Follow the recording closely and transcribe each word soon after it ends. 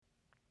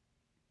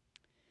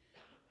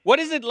What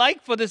is it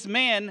like for this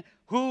man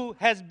who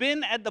has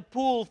been at the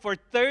pool for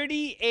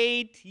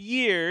 38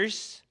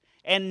 years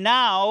and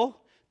now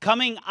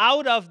coming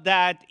out of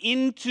that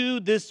into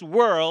this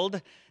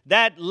world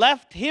that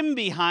left him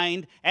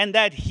behind and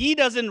that he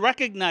doesn't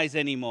recognize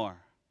anymore?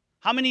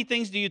 How many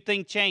things do you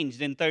think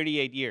changed in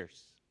 38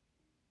 years?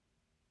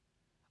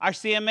 Our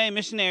CMA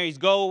missionaries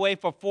go away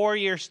for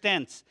 4-year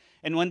stints.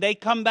 And when they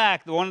come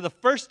back, one of the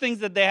first things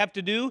that they have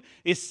to do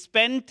is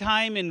spend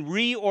time in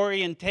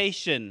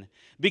reorientation.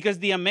 Because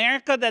the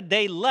America that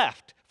they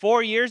left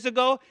 4 years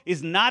ago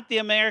is not the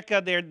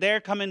America they're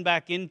coming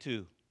back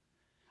into.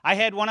 I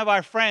had one of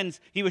our friends,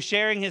 he was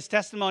sharing his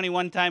testimony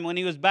one time when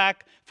he was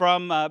back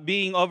from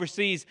being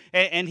overseas.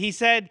 And he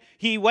said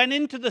he went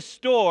into the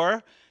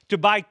store to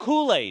buy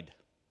Kool-Aid.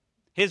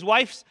 His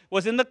wife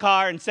was in the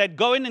car and said,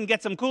 go in and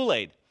get some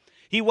Kool-Aid.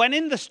 He went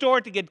in the store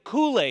to get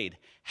Kool-Aid.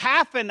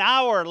 Half an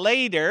hour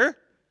later,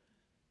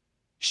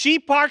 she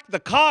parked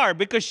the car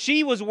because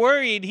she was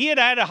worried he had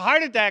had a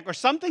heart attack or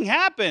something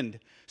happened.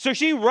 So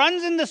she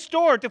runs in the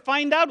store to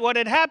find out what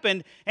had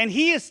happened, and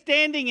he is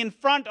standing in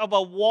front of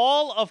a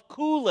wall of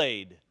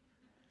Kool-Aid.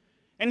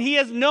 And he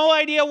has no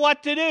idea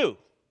what to do.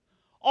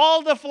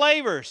 All the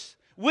flavors,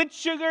 with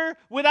sugar,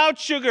 without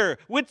sugar,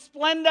 with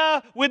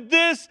Splenda, with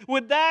this,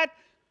 with that.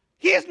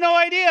 He has no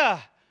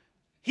idea.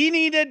 He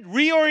needed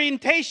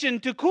reorientation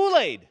to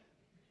Kool-Aid.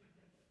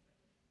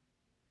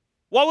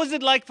 What was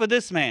it like for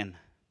this man?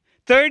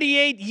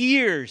 38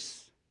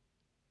 years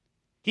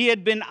he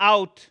had been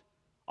out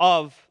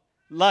of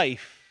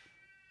life.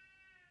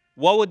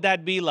 What would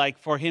that be like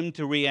for him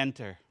to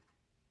re-enter?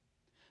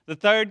 The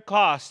third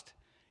cost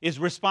is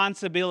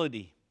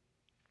responsibility.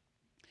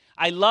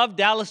 I love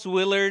Dallas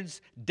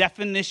Willard's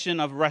definition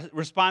of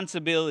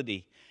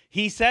responsibility.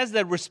 He says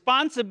that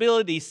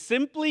responsibility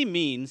simply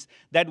means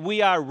that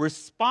we are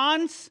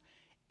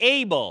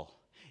response-able.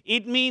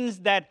 It means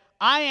that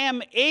I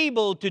am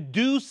able to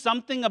do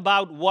something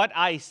about what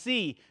I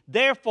see.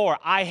 Therefore,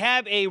 I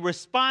have a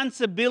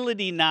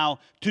responsibility now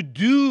to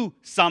do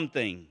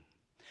something.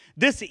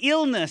 This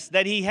illness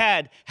that he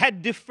had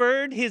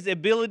deferred his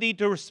ability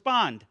to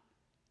respond.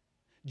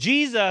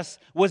 Jesus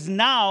was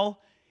now,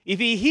 if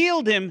he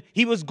healed him,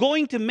 he was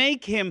going to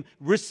make him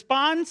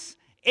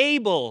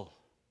response-able.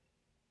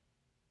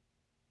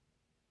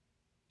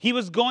 He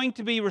was going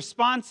to be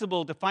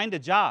responsible to find a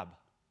job.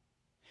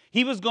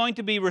 He was going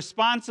to be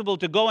responsible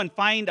to go and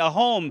find a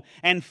home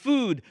and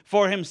food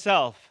for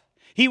himself.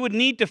 He would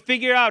need to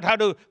figure out how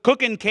to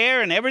cook and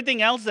care and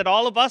everything else that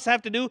all of us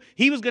have to do.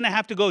 He was going to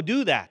have to go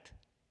do that.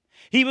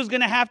 He was going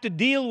to have to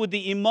deal with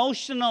the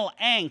emotional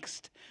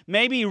angst,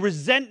 maybe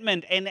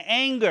resentment and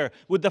anger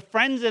with the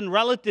friends and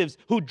relatives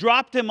who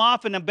dropped him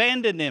off and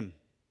abandoned him.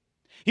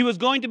 He was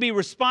going to be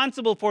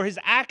responsible for his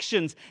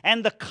actions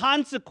and the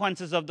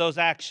consequences of those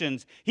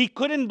actions. He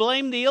couldn't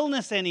blame the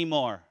illness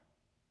anymore.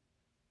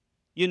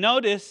 You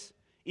notice,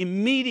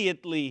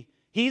 immediately,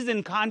 he's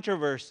in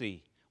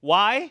controversy.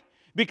 Why?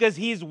 Because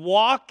he's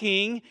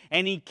walking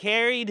and he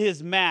carried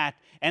his mat,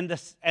 and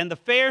the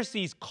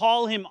Pharisees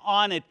call him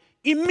on it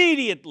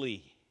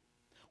immediately.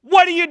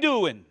 What are you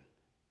doing?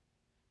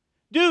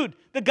 Dude,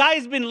 the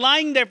guy's been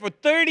lying there for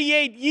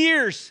 38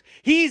 years.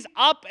 He's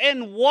up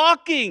and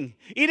walking.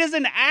 It is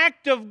an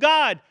act of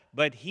God,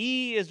 but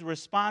he is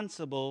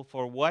responsible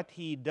for what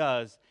he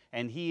does,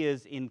 and he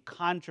is in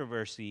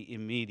controversy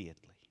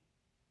immediately.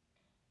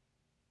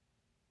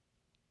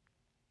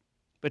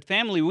 But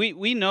family,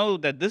 we know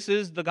that this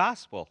is the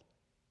gospel.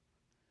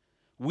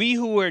 We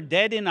who were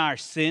dead in our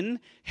sin,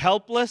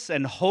 helpless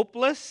and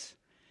hopeless,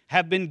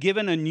 have been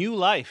given a new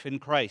life in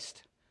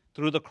Christ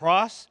through the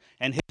cross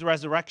and his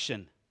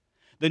resurrection.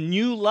 The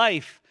new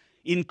life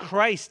in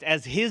Christ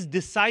as his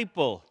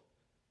disciple.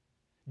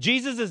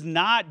 Jesus is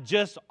not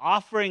just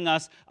offering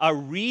us a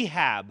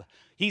rehab.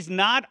 He's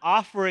not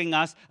offering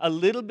us a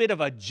little bit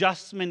of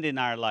adjustment in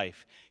our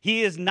life.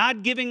 He is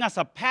not giving us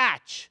a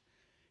patch.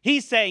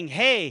 He's saying,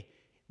 hey,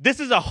 this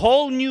is a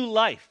whole new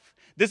life.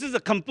 This is a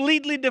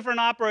completely different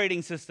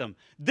operating system.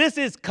 This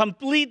is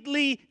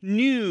completely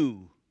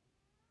new.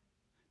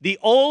 The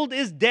old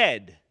is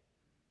dead.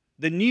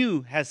 The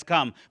new has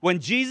come. When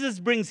Jesus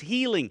brings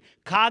healing,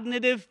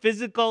 cognitive,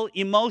 physical,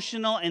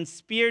 emotional, and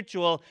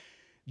spiritual,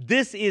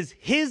 this is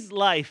his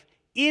life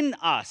in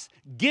us,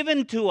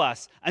 given to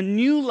us, a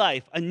new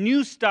life, a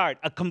new start,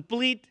 a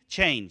complete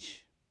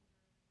change.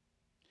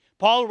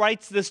 Paul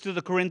writes this to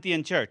the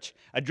Corinthian church,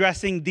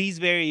 addressing these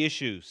very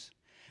issues.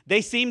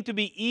 They seemed to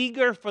be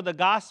eager for the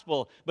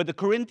gospel, but the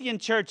Corinthian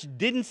church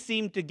didn't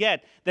seem to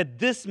get that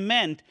this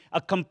meant a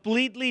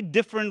completely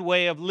different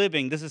way of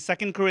living. This is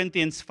 2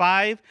 Corinthians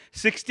 5,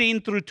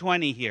 16 through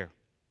 20 here.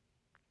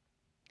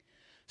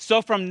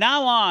 So from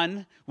now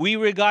on, we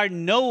regard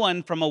no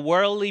one from a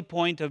worldly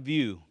point of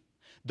view.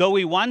 Though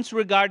we once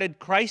regarded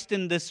Christ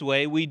in this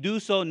way, we do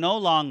so no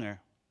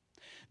longer.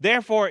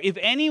 Therefore, if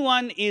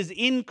anyone is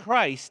in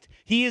Christ,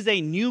 he is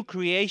a new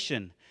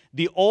creation.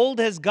 The old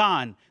has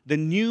gone, the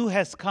new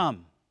has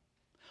come.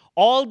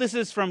 All this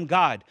is from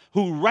God,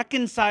 who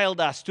reconciled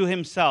us to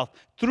himself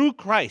through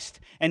Christ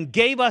and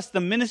gave us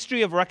the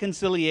ministry of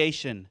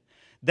reconciliation.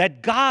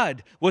 That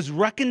God was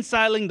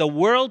reconciling the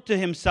world to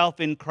himself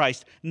in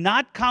Christ,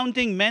 not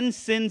counting men's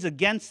sins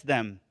against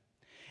them.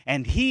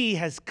 And he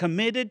has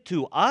committed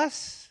to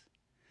us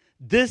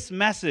this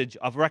message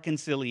of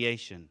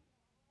reconciliation.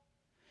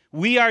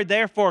 We are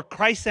therefore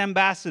Christ's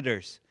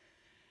ambassadors,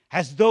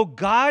 as though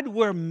God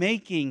were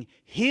making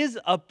his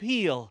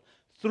appeal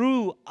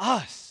through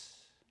us.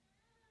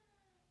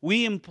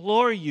 We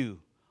implore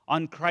you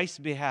on Christ's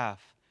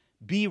behalf,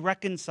 be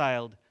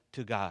reconciled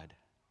to God.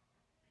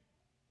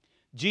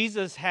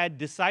 Jesus had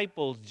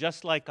disciples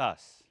just like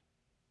us.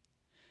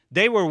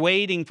 They were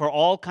waiting for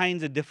all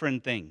kinds of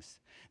different things.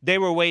 They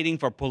were waiting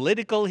for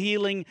political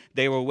healing.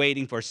 They were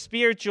waiting for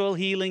spiritual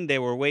healing. They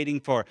were waiting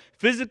for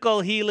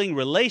physical healing,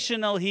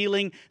 relational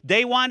healing.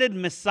 They wanted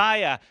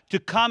Messiah to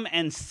come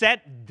and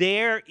set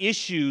their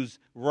issues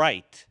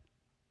right.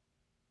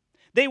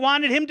 They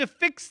wanted him to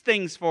fix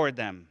things for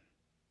them.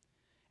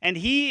 And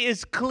he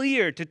is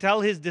clear to tell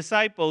his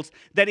disciples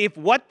that if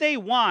what they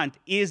want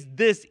is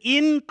this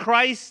in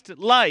Christ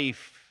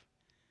life,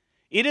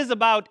 it is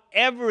about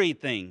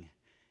everything,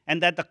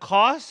 and that the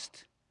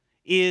cost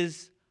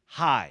is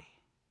high.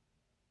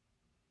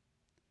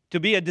 To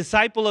be a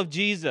disciple of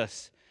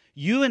Jesus,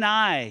 you and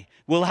I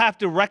will have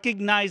to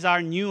recognize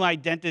our new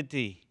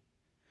identity.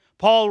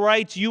 Paul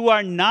writes, "You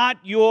are not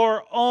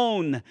your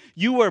own.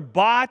 You were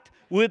bought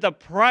with a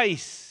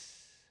price.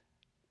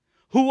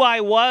 Who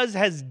I was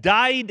has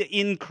died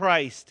in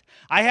Christ.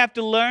 I have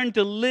to learn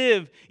to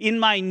live in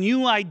my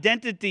new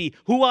identity.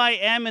 Who I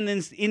am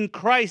in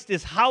Christ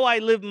is how I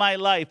live my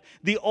life.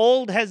 The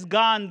old has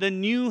gone, the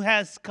new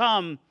has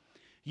come.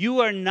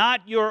 You are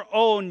not your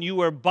own. You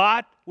were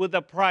bought with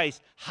a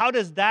price." How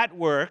does that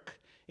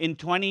work in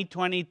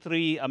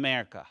 2023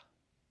 America?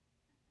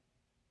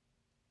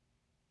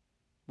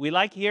 We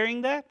like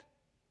hearing that?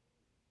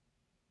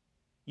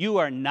 You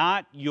are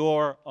not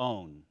your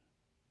own.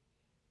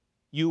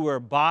 You were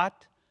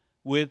bought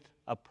with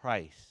a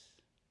price.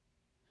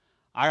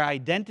 Our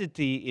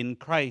identity in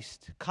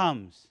Christ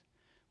comes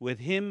with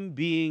him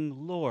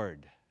being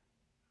Lord.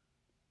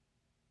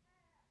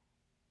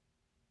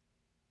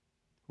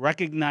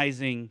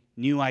 Recognizing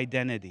new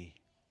identity.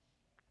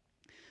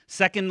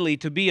 Secondly,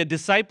 to be a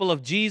disciple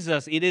of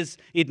Jesus,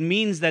 it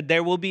means that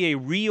there will be a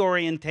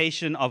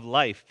reorientation of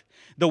life.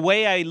 The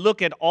way I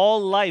look at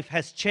all life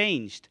has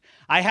changed.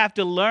 I have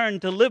to learn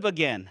to live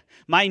again.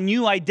 My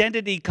new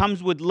identity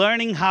comes with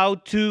learning how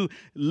to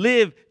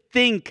live,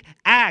 think,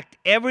 act,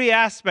 every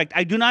aspect.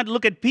 I do not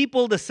look at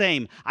people the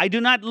same. I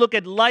do not look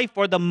at life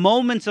or the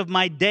moments of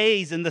my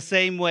days in the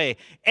same way.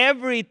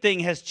 Everything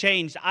has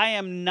changed. I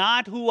am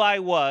not who I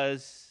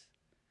was,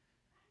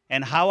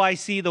 and how I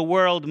see the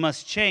world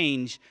must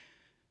change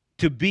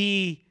to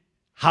be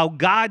how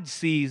God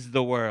sees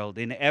the world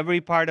in every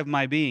part of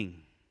my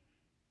being.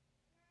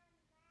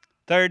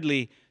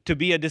 Thirdly, to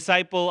be a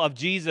disciple of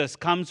Jesus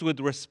comes with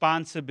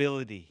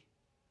responsibility.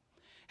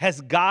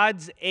 As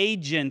God's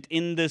agent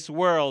in this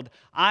world,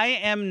 I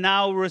am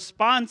now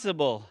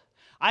responsible.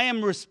 I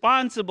am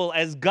responsible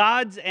as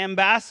God's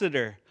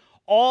ambassador.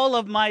 All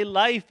of my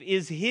life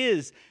is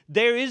his.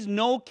 There is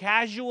no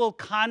casual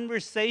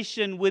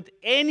conversation with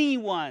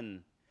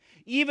anyone.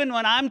 Even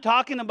when I'm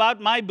talking about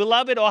my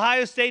beloved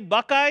Ohio State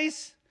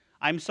Buckeyes,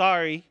 I'm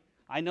sorry,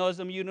 I know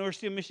some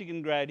University of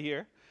Michigan grad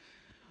here.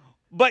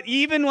 But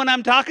even when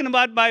I'm talking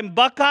about my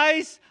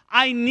Buckeyes,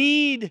 I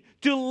need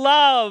to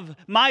love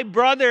my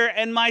brother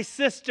and my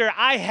sister.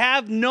 I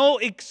have no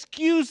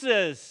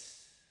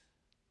excuses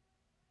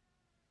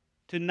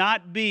to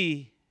not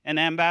be an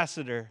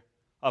ambassador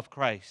of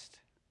Christ.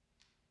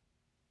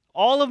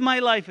 All of my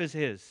life is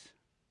his.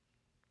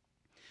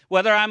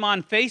 Whether I'm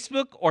on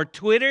Facebook or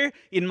Twitter,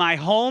 in my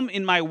home,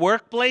 in my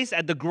workplace,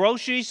 at the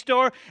grocery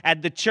store,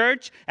 at the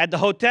church, at the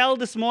hotel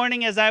this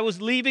morning as I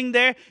was leaving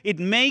there, it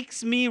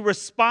makes me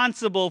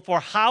responsible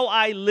for how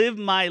I live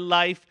my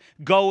life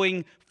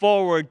going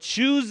forward,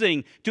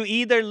 choosing to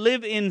either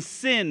live in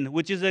sin,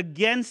 which is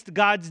against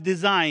God's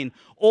design,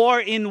 or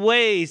in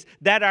ways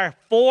that are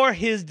for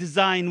his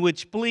design,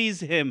 which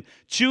please him,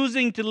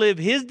 choosing to live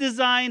his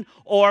design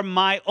or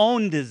my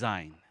own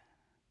design.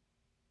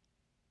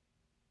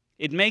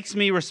 It makes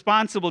me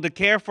responsible to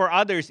care for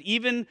others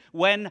even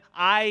when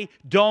I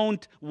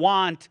don't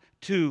want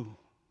to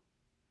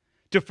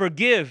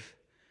forgive,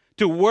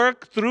 to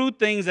work through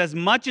things as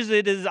much as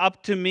it is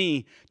up to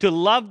me, to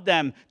love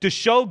them, to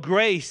show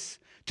grace,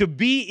 to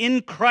be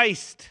in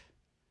Christ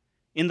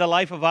in the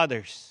life of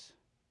others,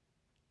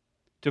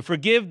 to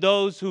forgive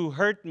those who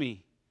hurt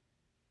me,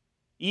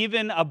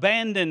 even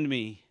abandoned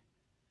me.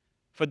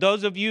 For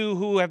those of you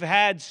who have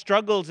had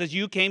struggles as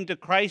you came to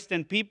Christ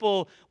and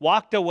people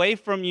walked away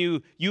from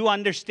you, you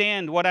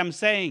understand what I'm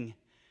saying.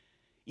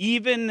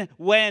 Even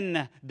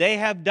when they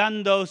have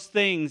done those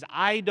things,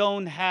 I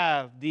don't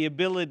have the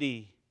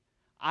ability,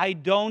 I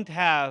don't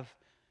have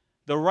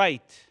the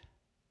right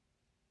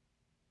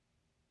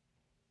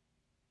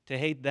to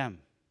hate them.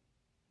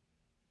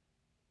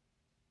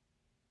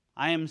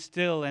 I am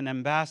still an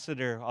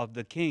ambassador of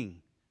the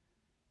King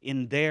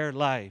in their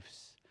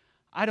lives.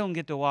 I don't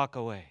get to walk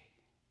away.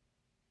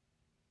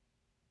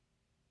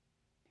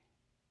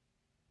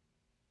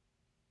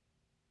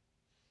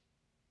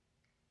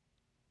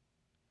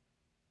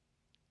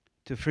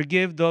 To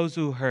forgive those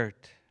who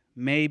hurt,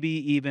 maybe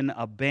even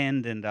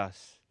abandoned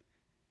us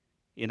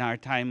in our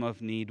time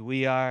of need.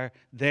 We are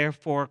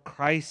therefore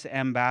Christ's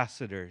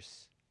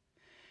ambassadors,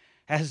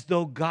 as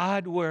though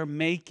God were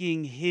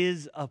making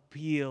his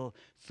appeal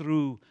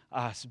through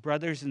us.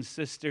 Brothers and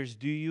sisters,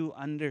 do you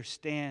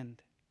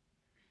understand?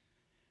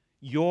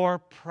 Your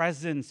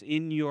presence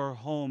in your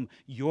home,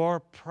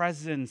 your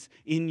presence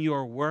in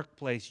your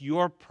workplace,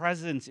 your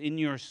presence in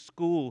your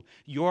school,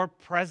 your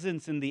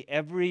presence in the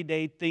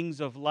everyday things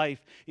of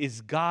life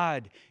is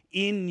God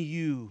in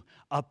you,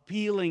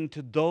 appealing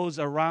to those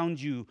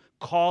around you,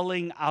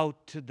 calling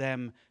out to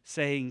them,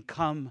 saying,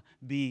 "Come,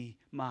 be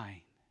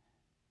mine."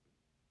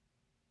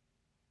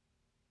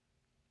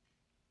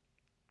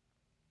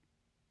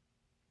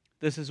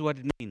 This is what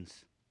it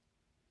means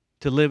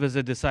to live as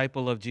a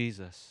disciple of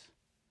Jesus.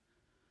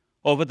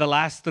 Over the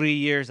last 3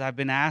 years, I've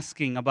been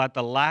asking about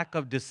the lack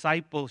of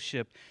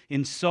discipleship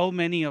in so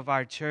many of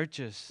our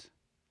churches.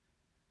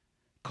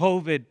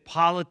 COVID,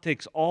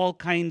 politics, all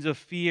kinds of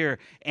fear,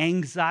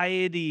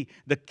 anxiety,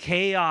 the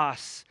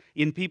chaos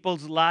in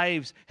people's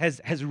lives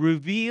has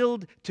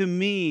revealed to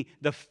me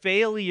the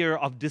failure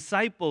of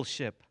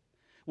discipleship.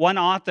 One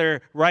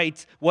author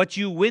writes, "What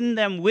you win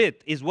them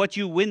with is what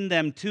you win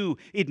them to."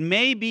 It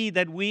may be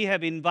that we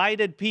have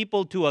invited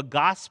people to a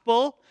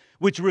gospel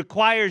which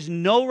requires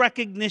no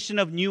recognition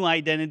of new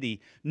identity,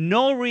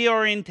 no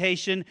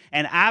reorientation,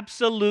 and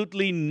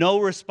absolutely no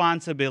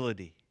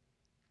responsibility.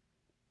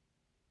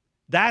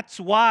 That's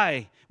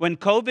why when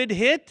COVID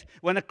hit,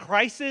 when a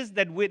crisis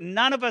that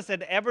none of us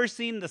had ever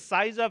seen the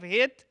size of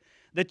hit,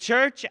 the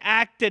church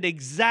acted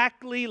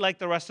exactly like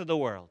the rest of the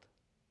world.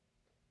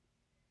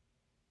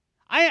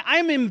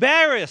 I'm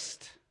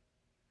embarrassed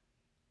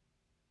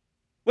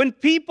when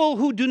people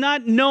who do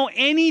not know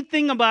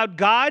anything about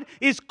God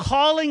is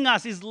calling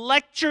us, is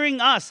lecturing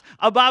us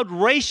about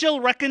racial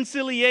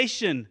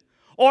reconciliation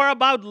or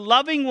about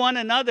loving one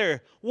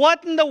another.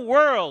 What in the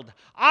world?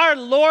 Our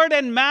Lord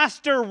and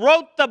Master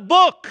wrote the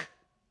book.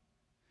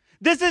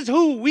 This is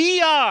who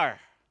we are.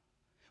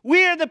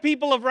 We are the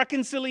people of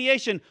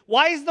reconciliation.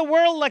 Why is the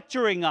world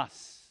lecturing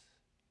us?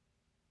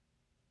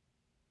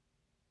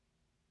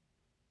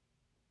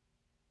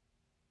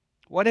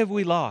 What have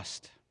we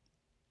lost?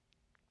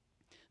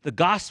 The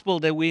gospel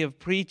that we have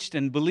preached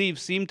and believed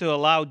seemed to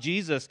allow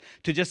Jesus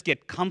to just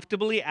get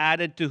comfortably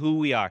added to who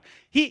we are.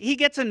 He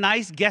gets a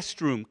nice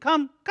guest room.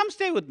 Come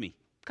stay with me.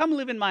 Come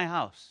live in my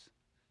house.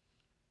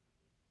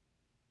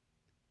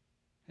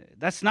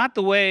 That's not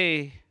the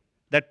way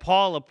that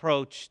Paul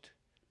approached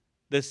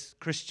this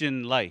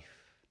Christian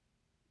life.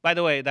 By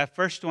the way, that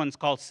first one's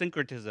called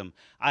syncretism.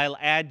 I'll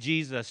add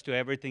Jesus to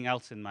everything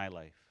else in my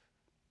life.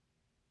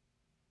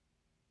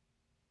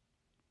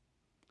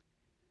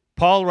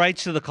 Paul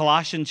writes to the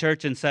Colossian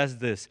church and says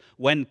this: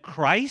 when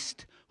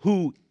Christ,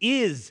 who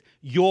is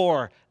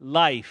your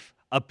life,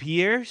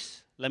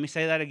 appears, let me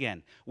say that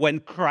again. When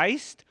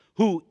Christ,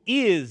 who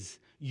is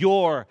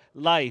your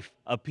life,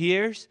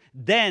 appears,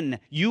 then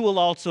you will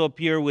also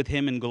appear with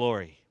him in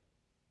glory.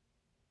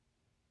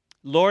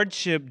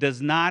 Lordship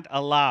does not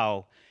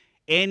allow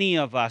any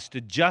of us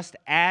to just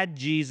add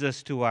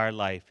Jesus to our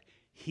life.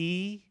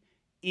 He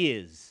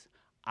is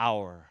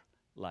our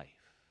life.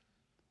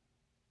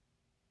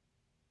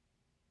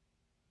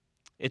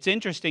 It's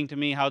interesting to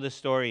me how this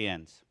story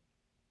ends.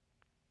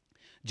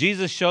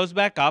 Jesus shows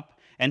back up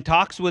and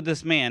talks with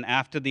this man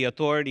after the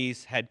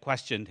authorities had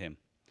questioned him.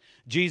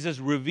 Jesus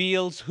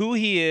reveals who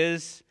he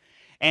is,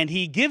 and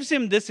he gives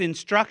him this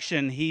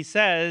instruction. He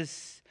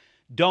says,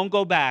 don't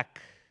go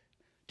back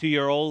to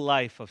your old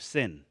life of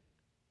sin.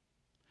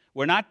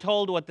 We're not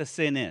told what the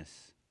sin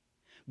is,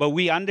 but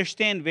we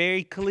understand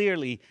very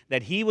clearly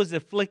that he was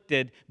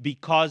afflicted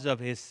because of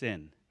his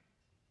sin.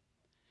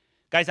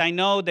 Guys, I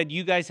know that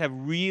you guys have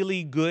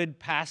really good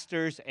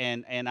pastors,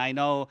 and I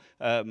know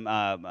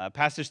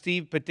Pastor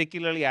Steve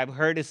particularly, I've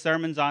heard his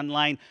sermons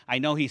online. I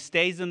know he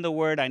stays in the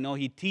Word. I know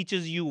he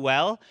teaches you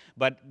well.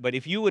 But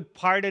if you would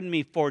pardon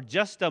me for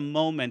just a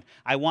moment,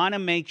 I want to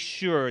make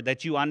sure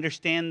that you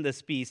understand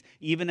this piece,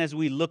 even as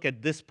we look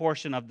at this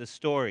portion of the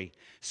story.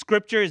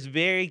 Scripture is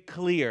very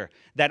clear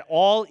that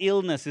all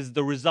illness is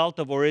the result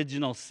of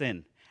original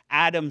sin,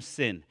 Adam's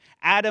sin.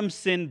 Adam's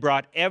sin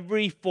brought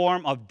every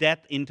form of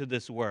death into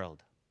this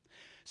world.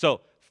 So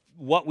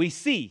what we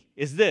see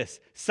is this.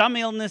 Some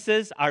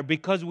illnesses are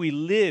because we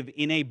live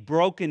in a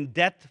broken,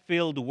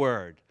 death-filled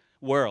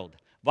world.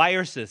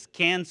 Viruses,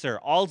 cancer,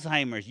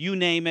 Alzheimer's, you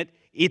name it,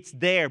 it's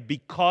there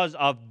because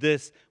of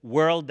this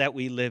world that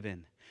we live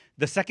in.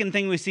 The second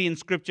thing we see in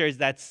Scripture is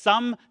that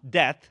some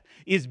death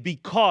is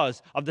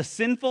because of the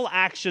sinful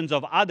actions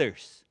of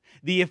others.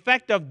 The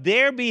effect of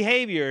their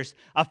behaviors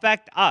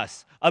affect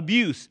us.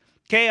 Abuse,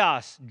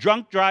 chaos,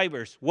 drunk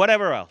drivers,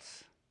 whatever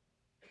else.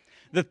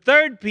 The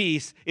third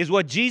piece is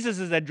what Jesus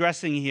is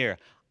addressing here.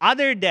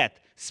 other death,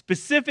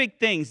 specific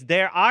things.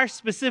 There are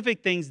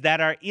specific things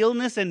that are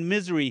illness and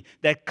misery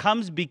that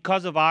comes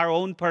because of our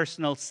own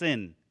personal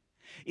sin.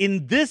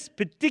 In this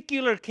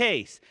particular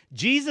case,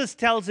 Jesus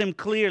tells him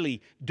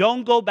clearly,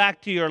 don't go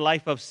back to your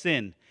life of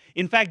sin.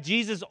 In fact,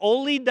 Jesus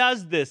only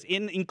does this,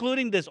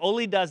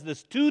 only does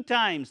this 2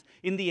 times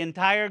in the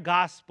entire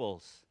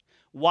Gospels.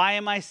 Why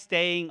am I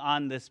staying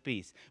on this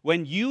piece?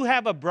 When you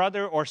have a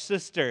brother or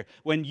sister,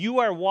 when you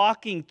are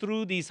walking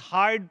through these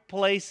hard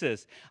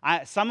places,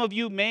 some of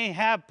you may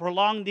have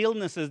prolonged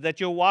illnesses that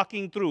you're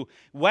walking through.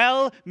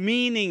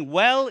 Well-meaning,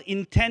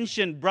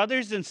 well-intentioned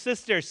brothers and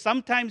sisters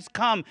sometimes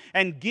come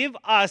and give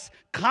us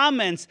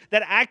comments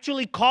that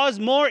actually cause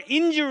more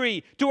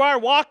injury to our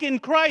walk in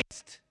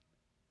Christ.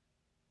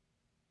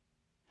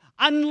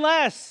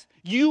 Unless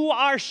you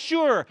are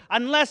sure,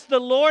 unless the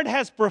Lord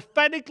has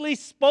prophetically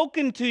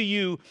spoken to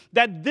you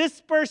that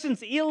this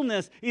person's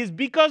illness is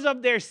because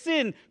of their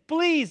sin,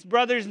 please,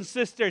 brothers and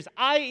sisters,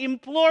 I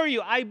implore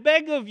you, I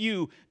beg of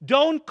you,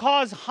 don't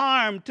cause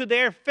harm to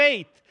their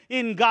faith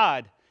in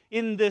God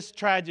in this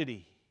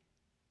tragedy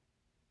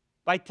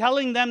by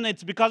telling them that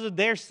it's because of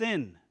their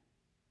sin.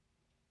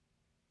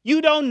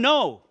 You don't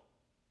know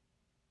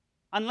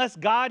unless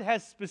God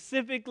has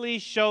specifically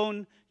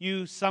shown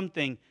you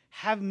something.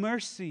 Have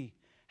mercy.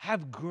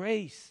 Have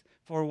grace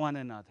for one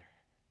another.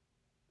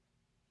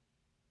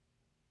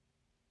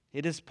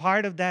 It is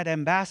part of that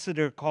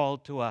ambassador call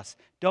to us.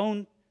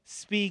 Don't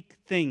speak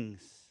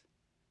things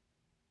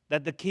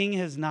that the king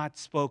has not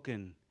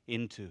spoken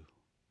into.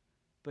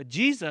 But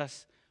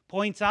Jesus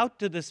points out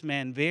to this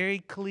man very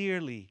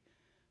clearly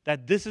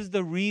that this is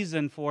the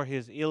reason for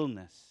his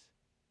illness.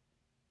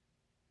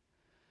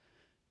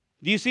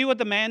 Do you see what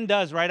the man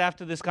does right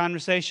after this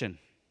conversation?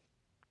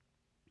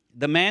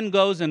 The man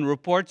goes and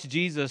reports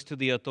Jesus to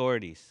the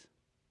authorities.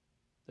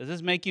 Does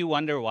this make you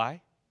wonder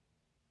why?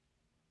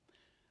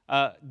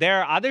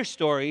 There are other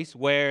stories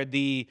where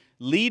the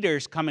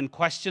leaders come and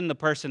question the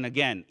person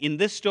again. In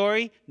this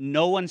story,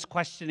 no one's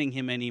questioning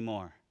him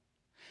anymore.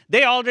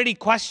 They already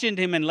questioned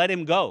him and let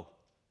him go.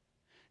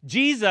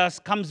 Jesus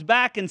comes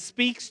back and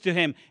speaks to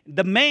him.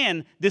 The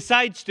man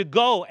decides to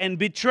go and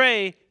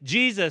betray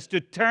Jesus, to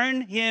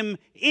turn him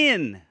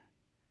in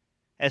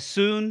as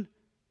soon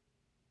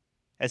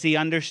as he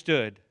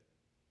understood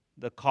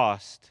the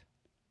cost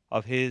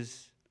of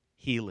his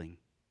healing.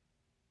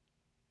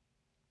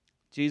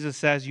 Jesus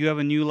says, you have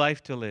a new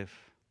life to live.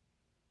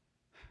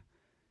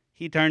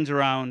 He turns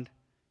around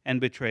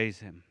and betrays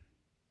him.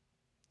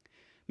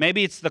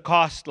 Maybe it's the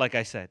cost, like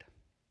I said,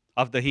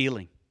 of the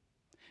healing.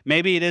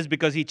 Maybe it is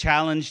because he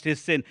challenged his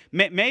sin.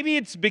 Maybe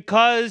it's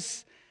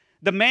because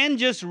the man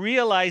just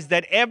realized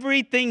that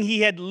everything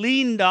he had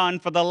leaned on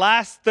for the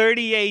last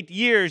 38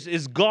 years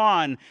is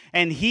gone,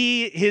 and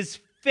his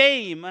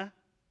fame,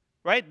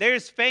 right?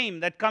 There's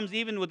fame that comes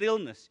even with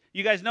illness.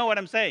 You guys know what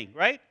I'm saying,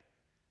 right?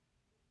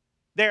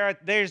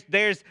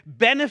 There's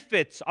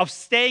benefits of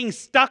staying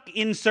stuck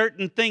in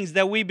certain things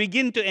that we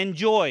begin to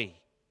enjoy.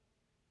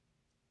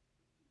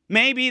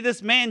 Maybe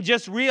this man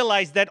just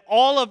realized that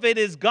all of it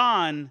is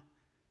gone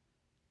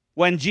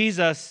when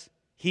Jesus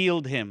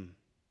healed him.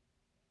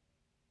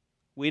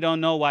 We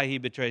don't know why he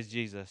betrays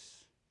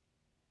Jesus,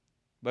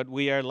 but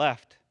we are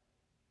left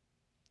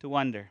to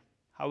wonder.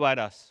 How about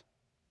us?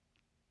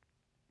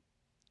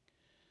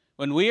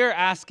 When we are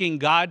asking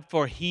God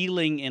for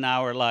healing in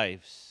our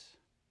lives,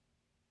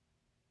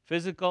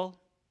 physical,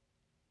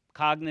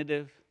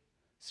 cognitive,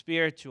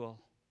 spiritual,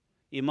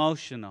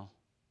 emotional,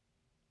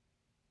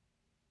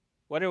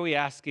 what are we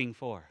asking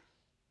for?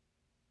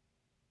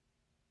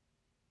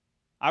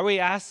 Are we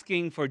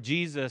asking for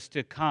Jesus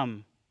to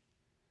come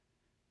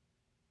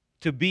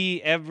to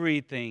be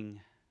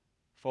everything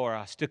for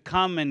us, to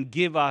come and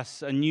give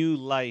us a new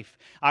life?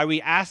 Are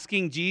we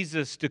asking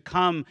Jesus to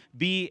come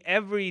be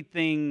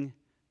everything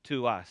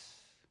to us?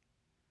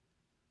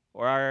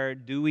 Or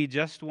do we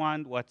just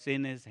want what's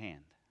in his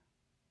hand?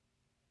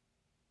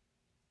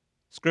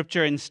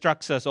 Scripture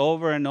instructs us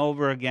over and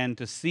over again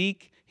to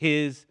seek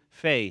his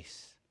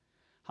face.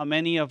 How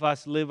many of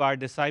us live our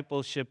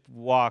discipleship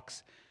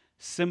walks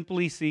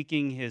simply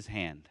seeking his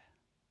hand?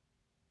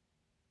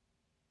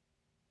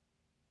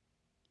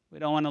 We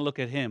don't want to look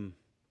at him.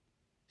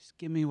 Just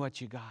give me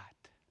what you got.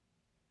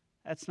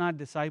 That's not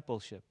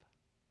discipleship.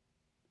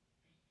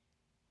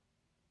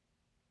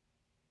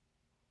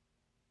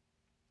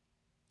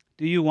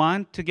 Do you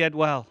want to get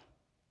well?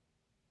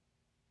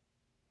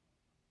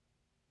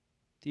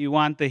 Do you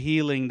want the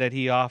healing that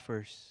he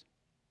offers?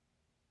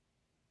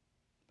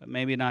 But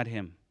maybe not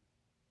him.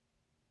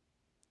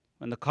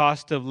 When the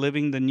cost of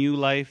living the new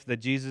life that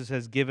Jesus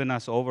has given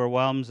us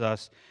overwhelms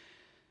us,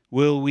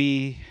 will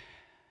we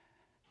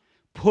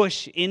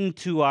push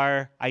into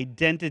our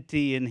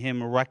identity in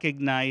him,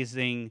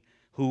 recognizing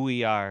who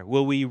we are?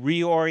 Will we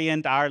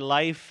reorient our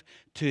life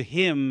to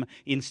him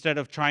instead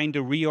of trying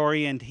to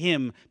reorient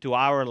him to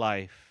our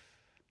life?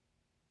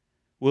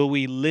 Will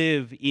we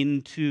live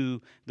into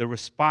the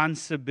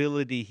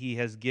responsibility he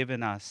has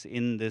given us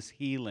in this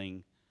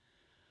healing,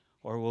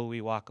 or will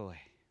we walk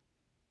away?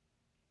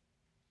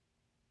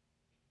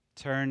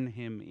 Turn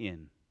him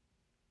in.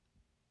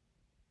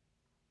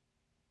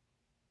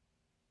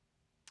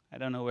 I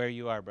don't know where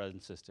you are, brothers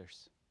and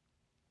sisters,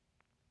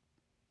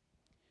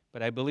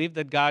 but I believe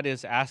that God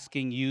is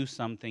asking you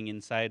something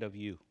inside of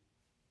you.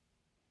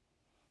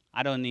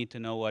 I don't need to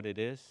know what it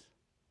is,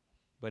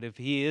 but if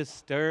he is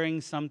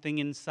stirring something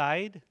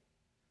inside,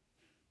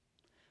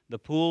 the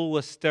pool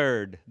was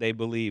stirred, they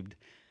believed,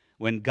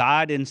 when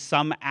God in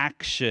some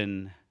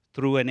action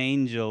through an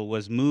angel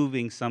was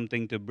moving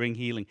something to bring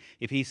healing.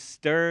 If he's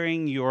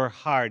stirring your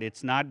heart,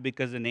 it's not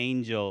because an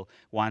angel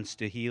wants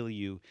to heal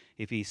you.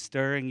 If he's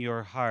stirring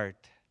your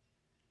heart,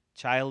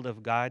 child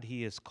of God,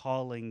 he is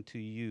calling to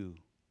you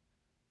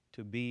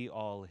to be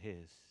all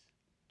his.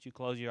 Would you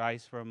close your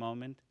eyes for a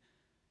moment?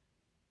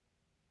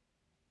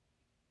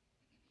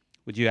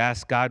 Would you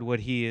ask God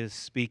what he is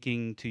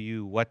speaking to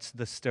you? What's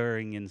the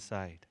stirring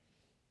inside?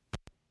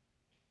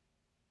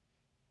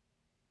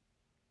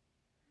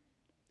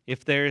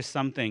 If there is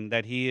something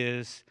that he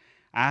is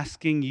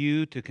asking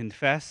you to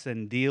confess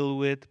and deal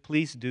with,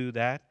 please do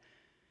that.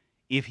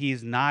 If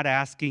he's not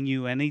asking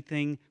you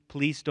anything,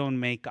 please don't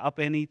make up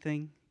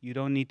anything. You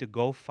don't need to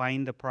go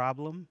find a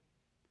problem.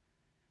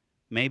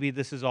 Maybe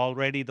this is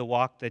already the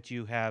walk that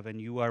you have and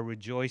you are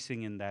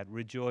rejoicing in that.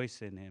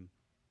 Rejoice in him.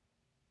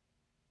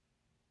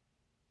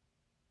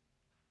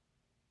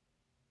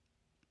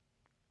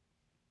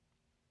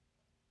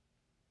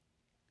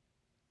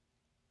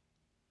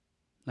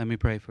 Let me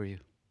pray for you.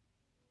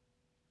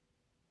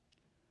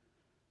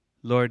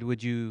 Lord,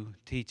 would you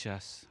teach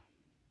us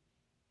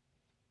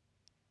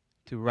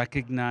to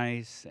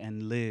recognize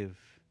and live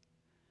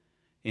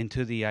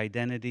into the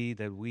identity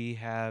that we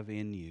have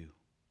in you.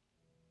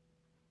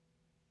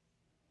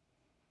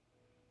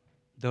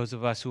 Those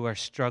of us who are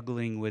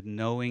struggling with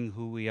knowing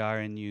who we are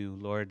in you,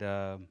 Lord,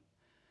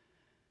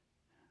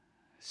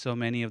 so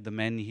many of the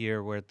men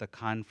here were at the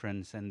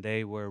conference and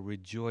they were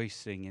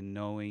rejoicing in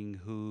knowing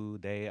who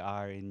they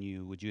are in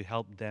you. Would you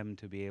help them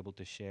to be able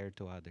to share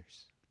to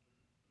others?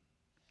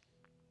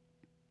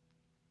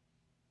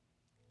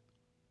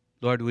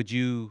 Lord, would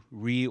you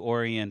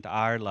reorient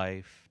our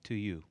life to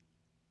you?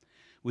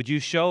 Would you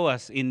show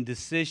us in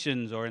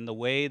decisions or in the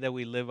way that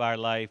we live our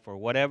life or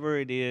whatever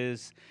it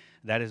is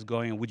that is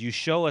going on, would you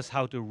show us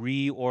how to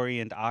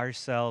reorient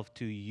ourselves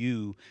to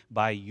you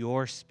by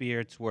your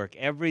Spirit's work?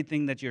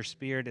 Everything that your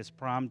Spirit is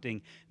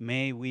prompting,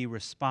 may we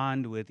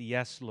respond with,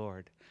 yes,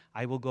 Lord,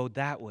 I will go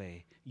that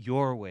way,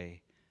 your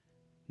way,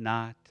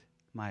 not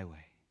my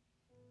way.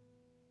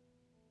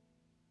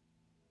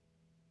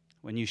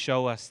 When you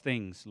show us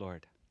things,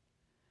 Lord,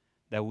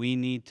 that we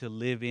need to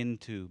live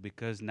into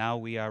because now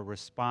we are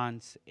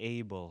response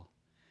able,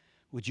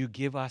 would you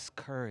give us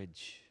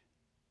courage?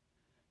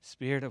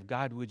 Spirit of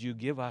God, would you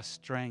give us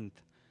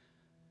strength?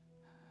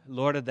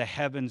 Lord of the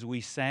heavens,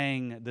 we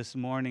sang this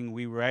morning,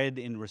 we read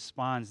in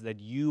response that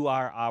you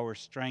are our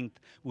strength.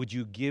 Would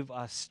you give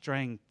us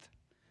strength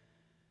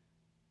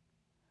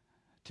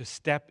to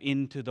step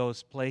into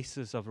those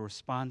places of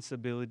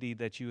responsibility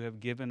that you have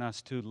given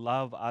us to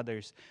love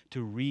others,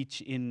 to reach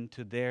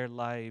into their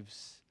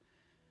lives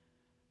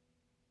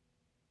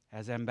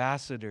as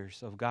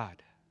ambassadors of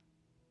God,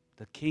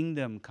 the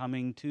kingdom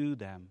coming to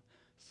them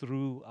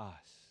through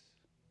us.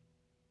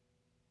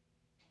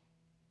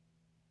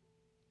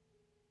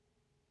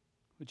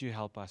 Would you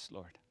help us,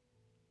 Lord?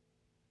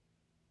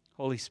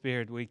 Holy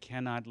Spirit, we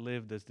cannot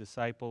live this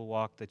disciple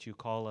walk that you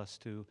call us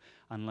to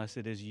unless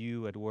it is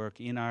you at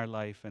work in our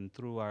life and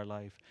through our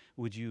life.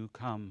 Would you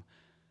come,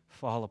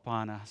 fall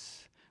upon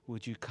us?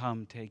 Would you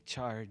come, take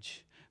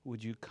charge?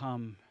 Would you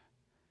come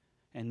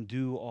and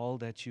do all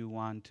that you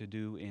want to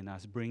do in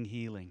us? Bring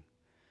healing,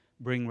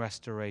 bring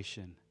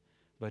restoration,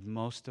 but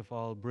most of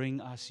all, bring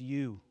us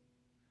you.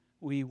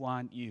 We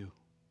want you.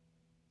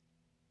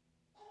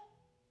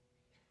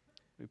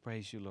 We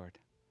praise you, Lord.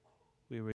 We